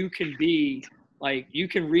 you can be like, you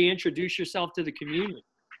can reintroduce yourself to the community.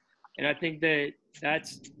 And I think that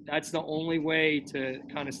that's the only way to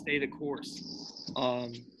kind of stay the course.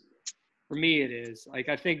 For me, it is like,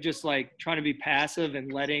 I think just like trying to be passive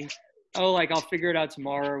and letting, like I'll figure it out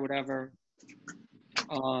tomorrow or whatever.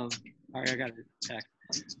 All right, I got to check.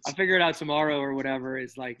 I'll figure it out tomorrow or whatever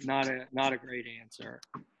is like not a great answer.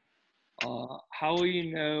 How will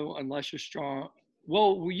you know unless you're strong?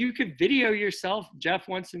 Well, you could video yourself. Jeff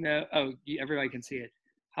wants to know. Oh, everybody can see it.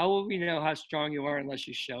 How will we know how strong you are unless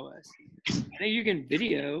you show us? I think you can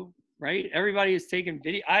video, right? Everybody is taking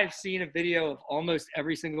video. I've seen a video of almost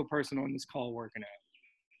every single person on this call working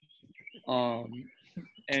out.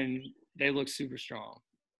 And they look super strong.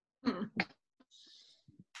 Super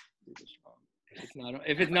strong.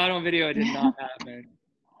 If it's not on video, it did not happen.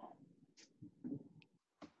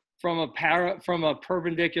 From a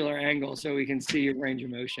perpendicular angle so we can see your range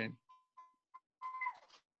of motion.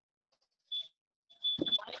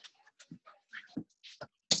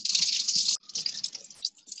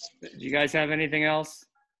 Do you guys have anything else?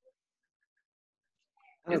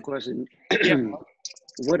 I have a question. Yeah.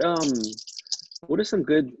 What are some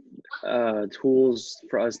good tools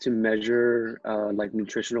for us to measure like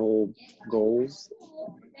nutritional goals?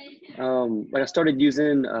 Like I started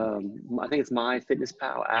using I think it's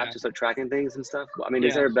MyFitnessPal app to start tracking things and stuff. I mean,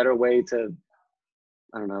 is there a better way to,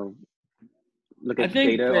 I don't know, look at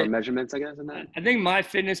data or measurements, I guess, in that? I think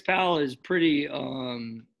MyFitnessPal is pretty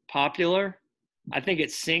popular. I think it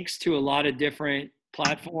syncs to a lot of different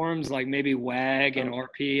platforms, like maybe WAG and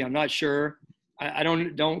RP. I'm not sure. I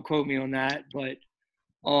don't quote me on that, but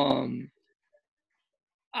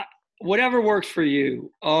whatever works for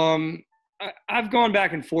you. I've gone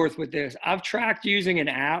back and forth with this. I've tracked using an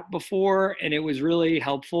app before, and it was really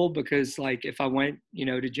helpful because, like, if I went,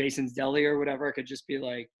 to Jason's Deli or whatever, I could just be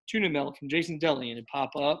like, tuna melt from Jason's Deli, and it'd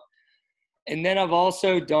pop up. And then I've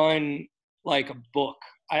also done, like, a book.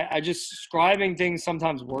 I just scribing things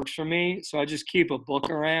sometimes works for me, so I just keep a book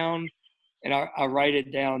around, and I write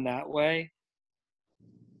it down that way.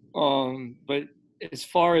 But as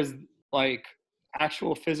far as, like,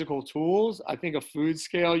 actual physical tools, I think a food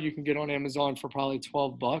scale you can get on Amazon for probably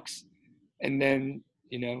 $12, and then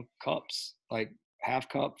cups, like half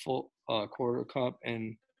cup, full, quarter cup,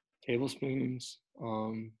 and tablespoons.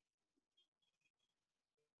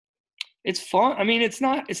 It's fun. I mean, it's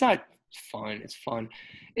not fun. It's fun.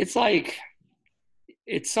 It's like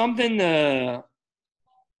it's something to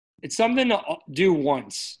do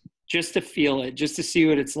once, just to feel it, just to see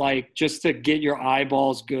what it's like, just to get your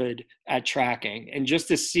eyeballs good at tracking, and just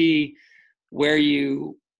to see where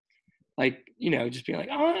you, like, just be like,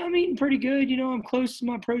 oh, I'm eating pretty good, I'm close to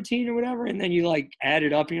my protein or whatever, and then you like add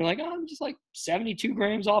it up and you're like, oh, I'm just like 72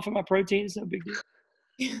 grams off of my protein, it's no big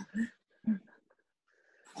deal.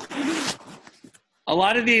 A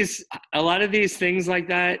lot of these things like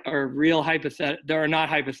that are real they're not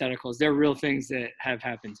hypotheticals. They're real things that have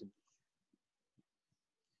happened to me.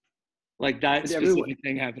 Like that specific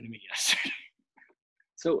thing happened to me yesterday.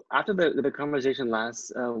 So after the conversation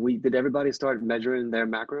last week, did everybody start measuring their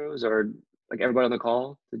macros, or like everybody on the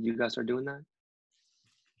call? Did you guys start doing that?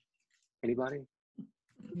 Anybody?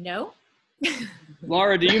 No.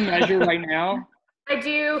 Laura, do you measure right now? I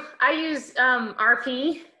do. I use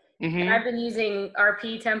RP. Mm-hmm. And I've been using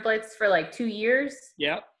RP templates for like 2 years.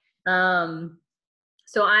 Yep.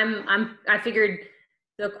 So I figured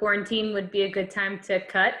the quarantine would be a good time to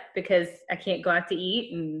cut because I can't go out to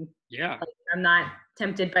eat, and yeah, I'm not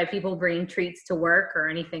tempted by people bringing treats to work or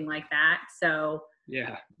anything like that. So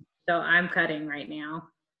yeah. So I'm cutting right now.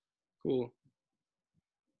 Cool.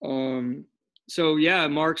 So yeah,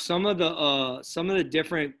 Mark, some of the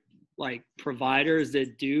different like providers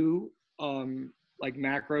that do like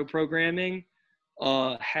macro programming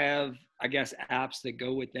have, I guess, apps that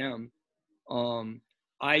go with them.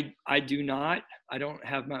 I do not. I don't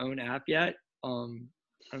have my own app yet. I don't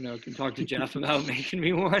know. I can talk to Jeff about making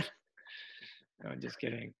me one. No, just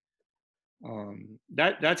kidding.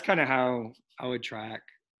 That's kind of how I would track.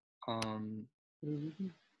 I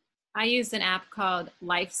used an app called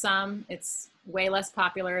LifeSum. It's way less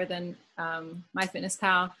popular than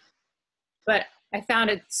MyFitnessPal, but I found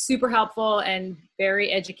it super helpful and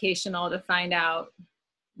very educational to find out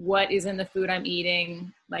what is in the food I'm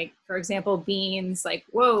eating. Like, for example, beans. Like,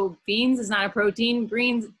 whoa, beans is not a protein.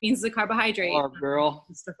 Beans is a carbohydrate. Oh, girl.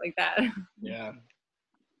 Stuff like that. Yeah.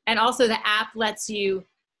 And also the app lets you,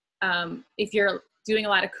 if you're doing a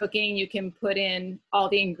lot of cooking, you can put in all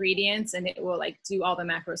the ingredients and it will like do all the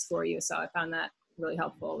macros for you. So I found that really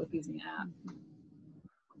helpful with using the app.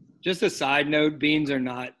 Just a side note, beans are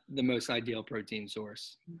not the most ideal protein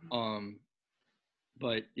source.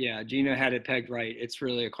 But yeah, Gina had it pegged right. It's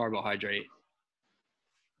really a carbohydrate.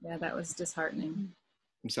 Yeah, that was disheartening.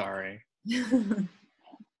 I'm sorry.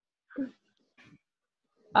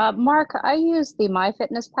 Mark, I use the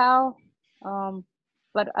MyFitnessPal,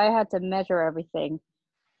 but I had to measure everything.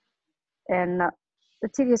 And the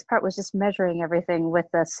tedious part was just measuring everything with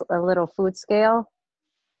a little food scale.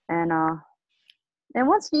 And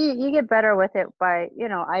once you get better with it by,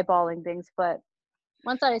 eyeballing things, but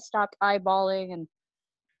once I stopped eyeballing and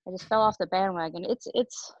I just fell off the bandwagon, it's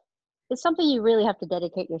something you really have to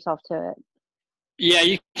dedicate yourself to it. Yeah,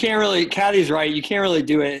 you can't really, Kathy's right, you can't really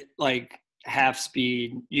do it like half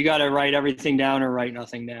speed. You got to write everything down or write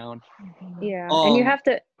nothing down. Yeah, and you have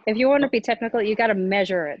to, if you want to be technical, you got to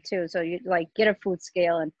measure it too. So you like get a food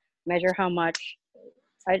scale and measure how much.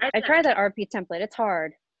 I tried that RP template. It's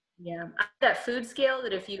hard. Yeah, I have that food scale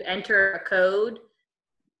that if you enter a code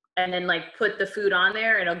and then like put the food on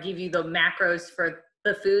there, it'll give you the macros for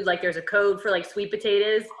the food. Like there's a code for like sweet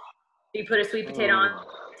potatoes. You put a sweet potato on,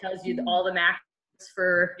 it tells you all the macros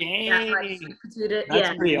for that much sweet potato.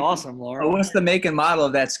 That's pretty awesome, Laura. Well, what's the make and model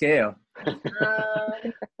of that scale?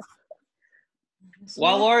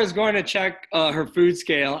 While Laura's going to check her food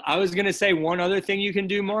scale, I was going to say one other thing you can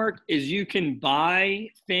do, Mark, is you can buy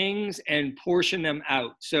things and portion them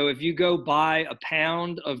out. So if you go buy a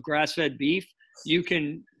pound of grass-fed beef, you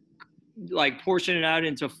can like portion it out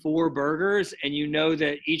into 4 burgers, and you know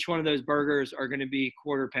that each one of those burgers are going to be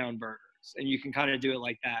quarter-pound burgers, and you can kind of do it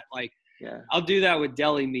like that. Like, yeah. I'll do that with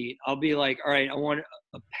deli meat. I'll be like, all right, I want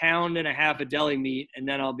 1.5 pounds of deli meat, and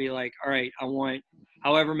then I'll be like, all right, I want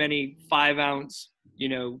however many 5-ounce,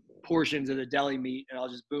 portions of the deli meat, and I'll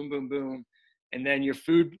just boom, boom, boom. And then your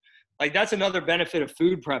food, like that's another benefit of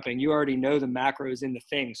food prepping. You already know the macros in the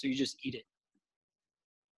thing, so you just eat it.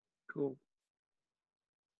 Cool.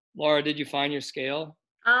 Laura, did you find your scale?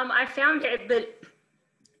 I found it, but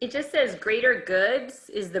it just says Greater Goods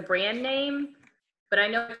is the brand name, but I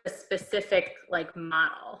know it's a specific like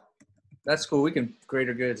model. That's cool.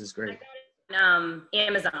 Greater Goods is great.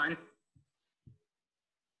 Amazon.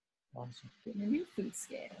 Awesome. Getting a new food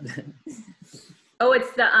scale. Oh, it's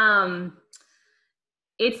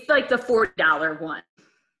like the $4 one.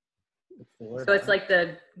 So it's like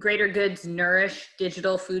the Greater Goods Nourish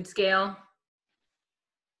digital food scale.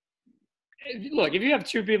 Look, if you have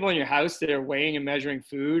 2 people in your house that are weighing and measuring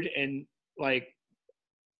food, and like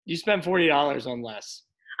you spend $40 on less.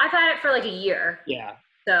 I've had it for like a year. Yeah.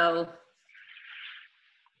 So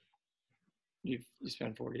You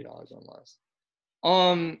spend $40 on less.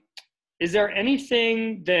 Is there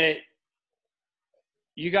anything that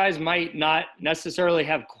you guys might not necessarily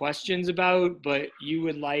have questions about, but you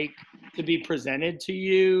would like to be presented to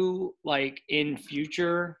you, like in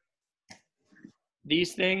future,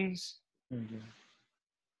 these things? Mhm.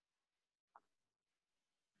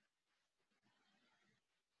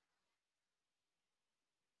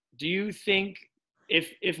 Do you think,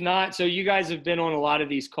 if not, so you guys have been on a lot of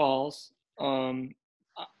these calls,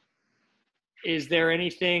 is there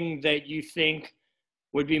anything that you think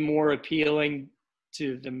would be more appealing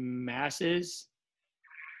to the masses?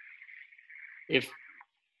 If,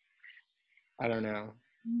 I don't know.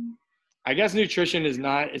 I guess nutrition is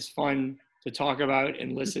not as fun to talk about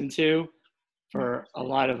and listen to for a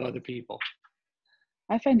lot of other people.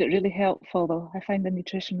 I find it really helpful though. I find the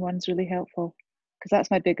nutrition ones really helpful because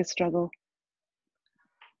that's my biggest struggle.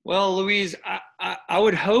 Well, Louise, I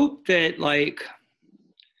would hope that, like,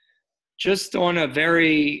 just on a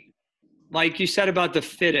very, like you said about the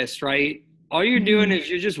fittest, right? All you're doing is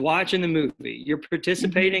you're just watching the movie. You're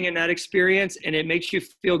participating in that experience, and it makes you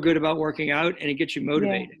feel good about working out, and it gets you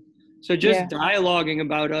motivated. So just dialoguing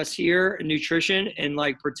about us here and nutrition and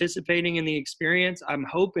like participating in the experience, I'm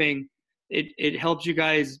hoping it helps you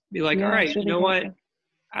guys be like, all right, it's really you know helpful.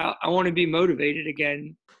 what? I want to be motivated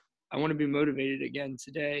again. I want to be motivated again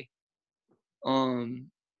today. And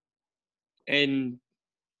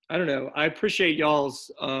I don't know. I appreciate y'all's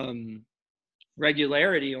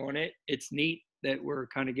regularity on it. It's neat that we're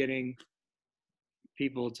kind of getting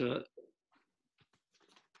people to,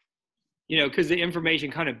 you know, because the information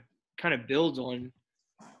kind of builds on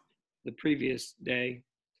the previous day.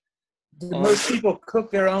 Do most people cook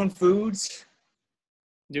their own foods?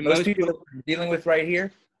 Do Most people that we're dealing with right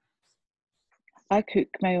here? I cook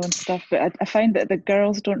my own stuff, but I find that the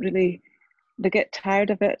girls don't really, they get tired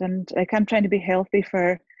of it. And like I'm trying to be healthy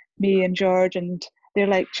for me and George, and they're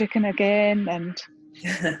like chicken again. And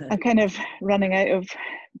I'm kind of running out of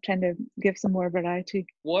trying to give some more variety.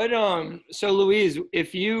 What so Louise,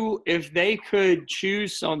 if they could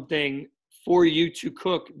choose something for you to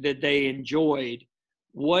cook that they enjoyed,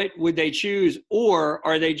 what would they choose? Or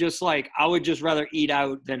are they just like, I would just rather eat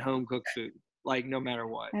out than home cooked food, like no matter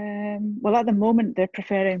what? Well, at the moment they're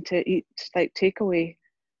preferring to eat like takeaway.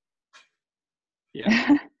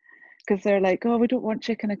 Yeah. Because they're like, oh, we don't want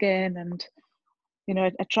chicken again. And you know,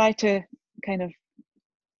 I try to kind of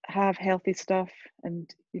have healthy stuff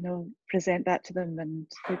and, you know, present that to them, and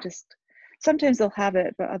they just, sometimes they'll have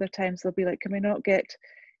it, but other times they'll be like, can we not get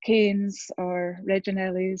Cane's or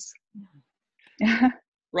Reginelli's?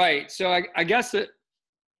 Right. So I guess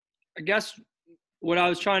what I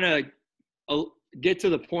was trying to get to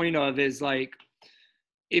the point of is like,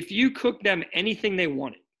 if you cook them anything they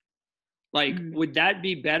wanted, like, would that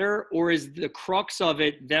be better? Or is the crux of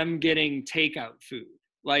it them getting takeout food?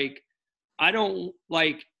 Like, I don't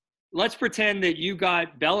like, let's pretend that you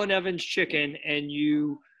got Bell and Evans chicken and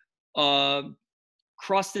you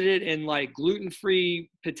crusted it in like gluten-free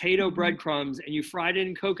potato breadcrumbs and you fried it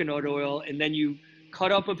in coconut oil, and then you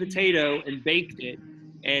cut up a potato and baked it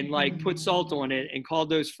and like put salt on it and called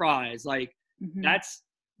those fries. Like that's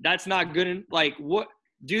not good. Like, what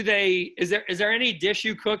do they, is there any dish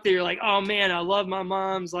you cook that you're like, oh man, I love my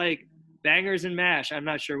mom's like bangers and mash? I'm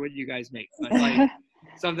not sure what you guys make, but like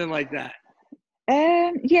something like that.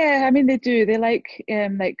 Yeah, I mean they do. They like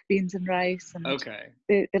beans and rice, and okay.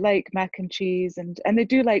 They like mac and cheese, and they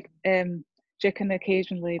do like chicken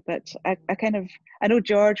occasionally. But I know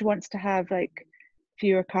George wants to have like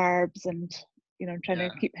fewer carbs, and you know, I'm trying to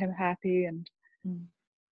keep him happy. And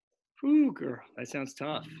ooh, girl, that sounds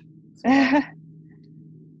tough. I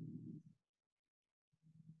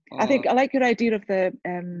think I like your idea of the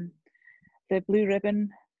blue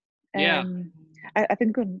ribbon. Yeah. I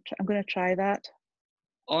think I'm going to try that.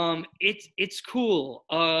 It's cool.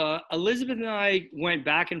 Elizabeth and I went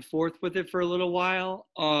back and forth with it for a little while.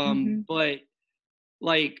 But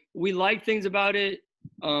like, we like things about it.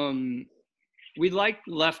 We like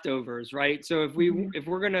leftovers, right? So if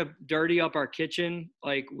we're gonna dirty up our kitchen,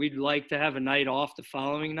 like, we'd like to have a night off the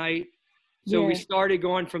following night. So we started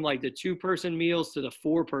going from like the 2-person meals to the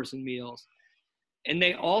 4-person meals. And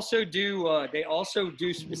they also do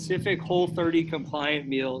specific Whole30 compliant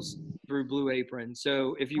meals through Blue Apron.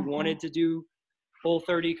 So if you wanted to do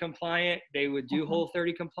Whole30 compliant, they would do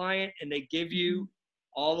Whole30 compliant, and they give you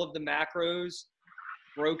all of the macros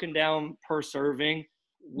broken down per serving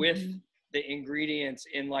with the ingredients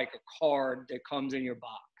in like a card that comes in your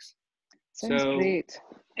box. Sounds great.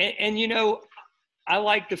 And you know, I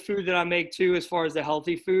like the food that I make too, as far as the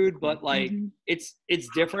healthy food, but like Mhm. it's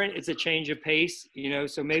different. It's a change of pace, you know.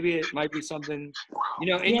 So maybe it might be something, you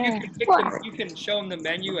know. And Yeah. you can pick them. You can show them the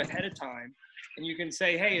menu ahead of time, and you can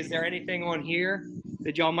say, "Hey, is there anything on here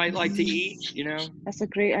that y'all might like to eat?" You know. That's a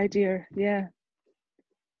great idea. Yeah.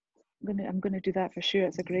 I'm gonna do that for sure.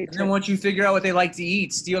 It's a great And then tip. once you figure out what they like to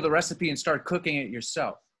eat, steal the recipe and start cooking it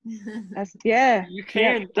yourself. Yeah. You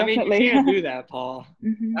can. Yeah, I mean, you definitely. can do that, Paul.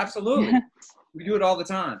 Mhm. Absolutely. We do it all the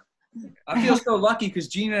time. I feel so lucky because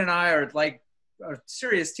Gina and I are like a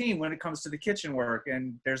serious team when it comes to the kitchen work,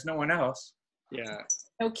 and there's no one else. Yeah.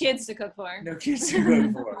 No kids to cook for. No kids to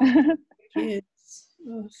go for. Kids.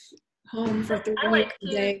 Ugh. Home for 3 I like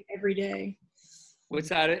meals a day, every day. What's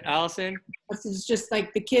that, Allison? It's just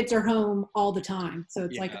like the kids are home all the time. So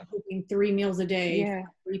it's like Yeah. I'm cooking 3 meals a day Yeah.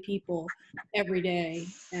 for 3 people every day.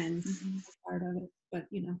 And Mhm. I'm tired of it. But,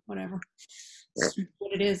 you know, whatever. It's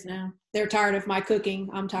what it is now. They're tired of my cooking.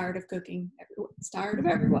 I'm tired of cooking. Everyone's tired of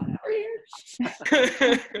everyone over here.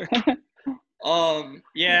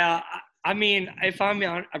 Yeah, I mean, if I'm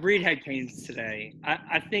on, Reed had canes today.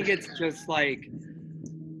 I think it's just like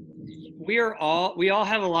we all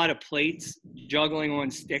have a lot of plates juggling on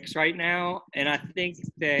sticks right now, and I think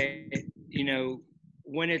that, you know,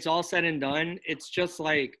 when it's all said and done, it's just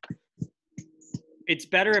like it's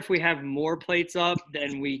better if we have more plates up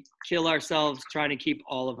than we kill ourselves trying to keep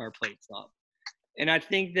all of our plates up. And I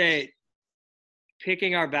think that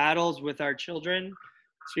picking our battles with our children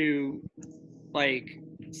to like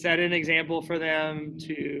set an example for them,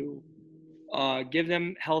 to give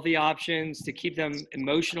them healthy options, to keep them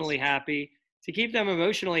emotionally happy,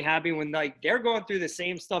 when like they're going through the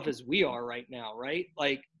same stuff as we are right now, right?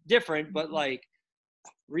 Like different, but like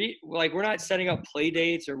we're not setting up play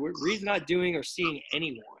dates, or Reed's not doing or seeing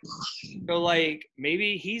anyone. So like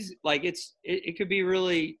maybe he's like it could be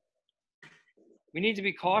really. We need to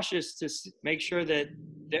be cautious to make sure that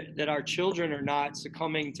our children are not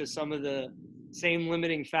succumbing to some of the same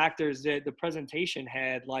limiting factors that the presentation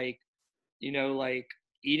had, like, you know, like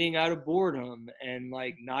eating out of boredom and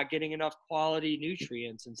like not getting enough quality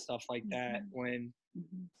nutrients and stuff like that. When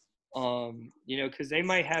you know, because they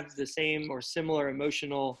might have the same or similar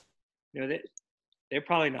emotional, you know, they're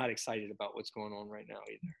probably not excited about what's going on right now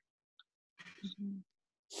either.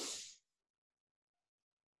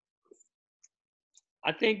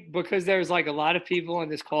 I think because there's like a lot of people on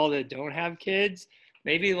this call that don't have kids,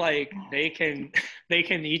 maybe like they can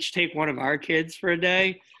each take one of our kids for a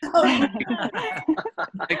day.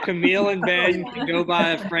 Like Camille and Ben can go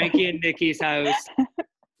by Frankie and Nikki's house,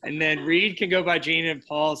 and then Reed can go by Gina and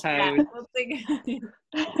Paul's house.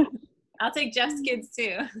 Yeah, I'll take Jeff's kids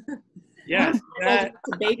too. Yes. To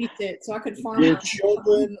babysit, so I could farm Your out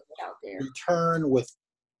children out there. return with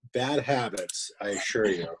bad habits, I assure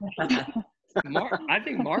you. I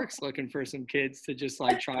think Mark's looking for some kids to just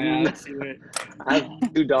like try out, see what. I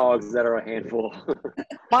have 2 dogs that are a handful.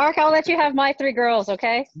 Mark, I'll let you have my 3 girls,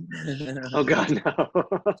 okay? Oh God,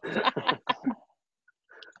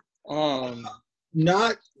 no.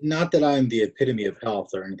 Not that I'm the epitome of health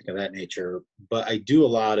or anything of that nature, but I do a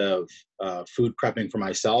lot of food prepping for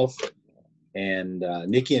myself. And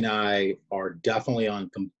Nikki and I are definitely on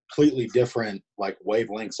completely different like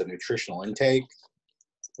wavelengths of nutritional intake,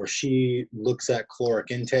 where she looks at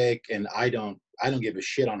caloric intake and I don't give a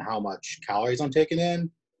shit on how much calories I'm taking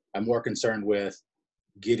in. I'm more concerned with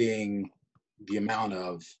getting the amount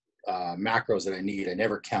of macros that I need. I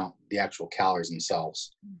never count the actual calories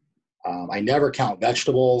themselves. I never count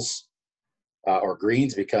vegetables or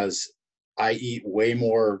greens, because I eat way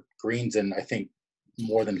more greens than I think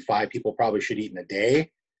more than 5 people probably should eat in a day.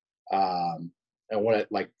 And when it,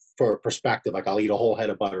 like, for perspective, like I'll eat a whole head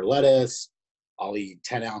of butter lettuce, I'll eat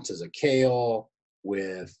 10 ounces of kale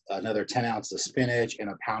with another 10 ounces of spinach and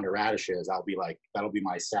a pound of radishes. That'll be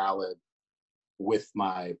my salad with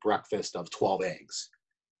my breakfast of 12 eggs.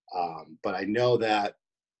 But I know that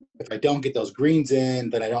if I don't get those greens in,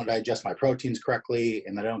 then I don't digest my proteins correctly,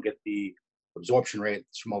 and then I don't get the absorption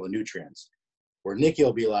rates from all the nutrients. Where Nikki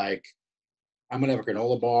will be like, I'm gonna have a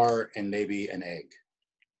granola bar and maybe an egg.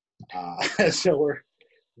 So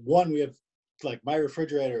we have, like, my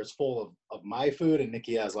refrigerator is full of my food, and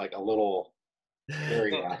Nikki has like a little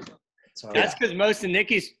area. That's because most of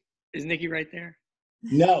Nikki's, is Nikki right there?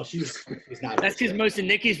 No, she's not. That's because most of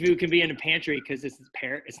Nikki's food can be in the pantry because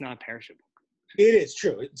it's not perishable. It is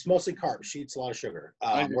true. It's mostly carbs. She eats a lot of sugar,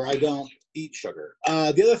 where I don't eat sugar.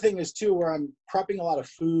 The other thing is too, where I'm prepping a lot of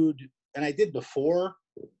food, and I did before,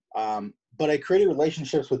 but I created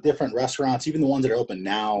relationships with different restaurants, even the ones that are open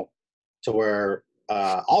now, to where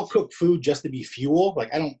I'll cook food just to be fuel.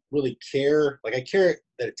 Like, I don't really care. Like, I care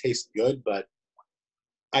that it tastes good, but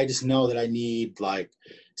I just know that I need like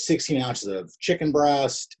 16 ounces of chicken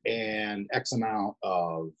breast and X amount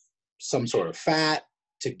of some sort of fat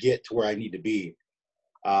to get to where I need to be.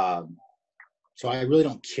 So I really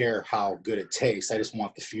don't care how good it tastes. I just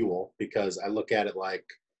want the fuel, because I look at it like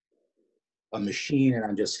a machine, and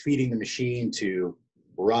I'm just feeding the machine to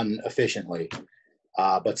run efficiently.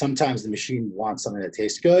 But sometimes the machine wants something that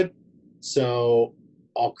tastes good. So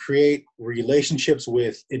I'll create relationships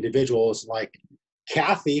with individuals, like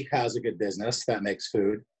Kathy has a good business that makes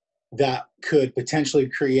food that could potentially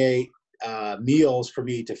create meals for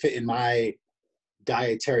me to fit in my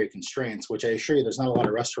dietary constraints, which I assure you there's not a lot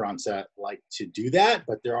of restaurants that like to do that,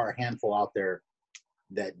 but there are a handful out there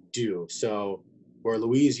that do. So where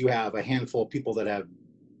Louise, you have a handful of people that have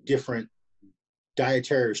different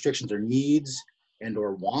dietary restrictions or needs and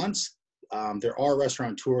or wants. There are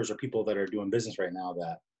restaurateurs or people that are doing business right now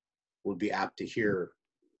that would be apt to hear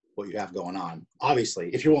what you have going on.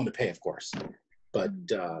 Obviously, if you're willing to pay, of course, but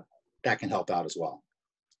that can help out as well.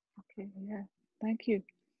 Okay, yeah, thank you.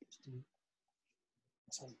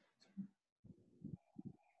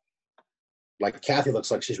 Like Kathy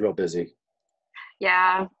looks like she's real busy.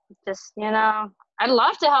 Yeah, just, I'd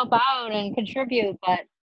love to help out and contribute, but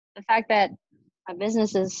the fact that my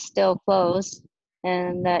business is still closed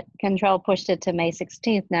and that Control pushed it to May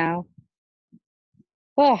 16th now.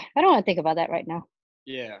 Oh, I don't want to think about that right now.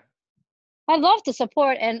 Yeah. I'd love to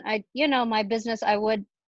support, and my business, I would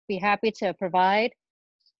be happy to provide.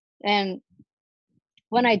 And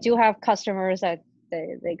when I do have customers that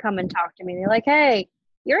they come and talk to me, they're like, hey,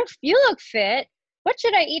 you look fit. What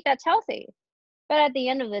should I eat that's healthy? But at the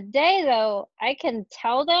end of the day, though, I can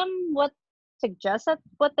tell them suggest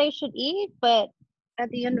what they should eat. But at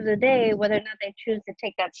the end of the day, whether or not they choose to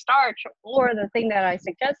take that starch or the thing that I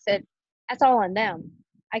suggested, that's all on them.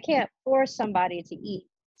 I can't force somebody to eat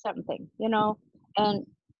something, And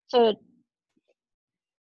so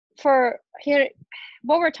for here,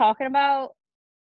 what we're talking about,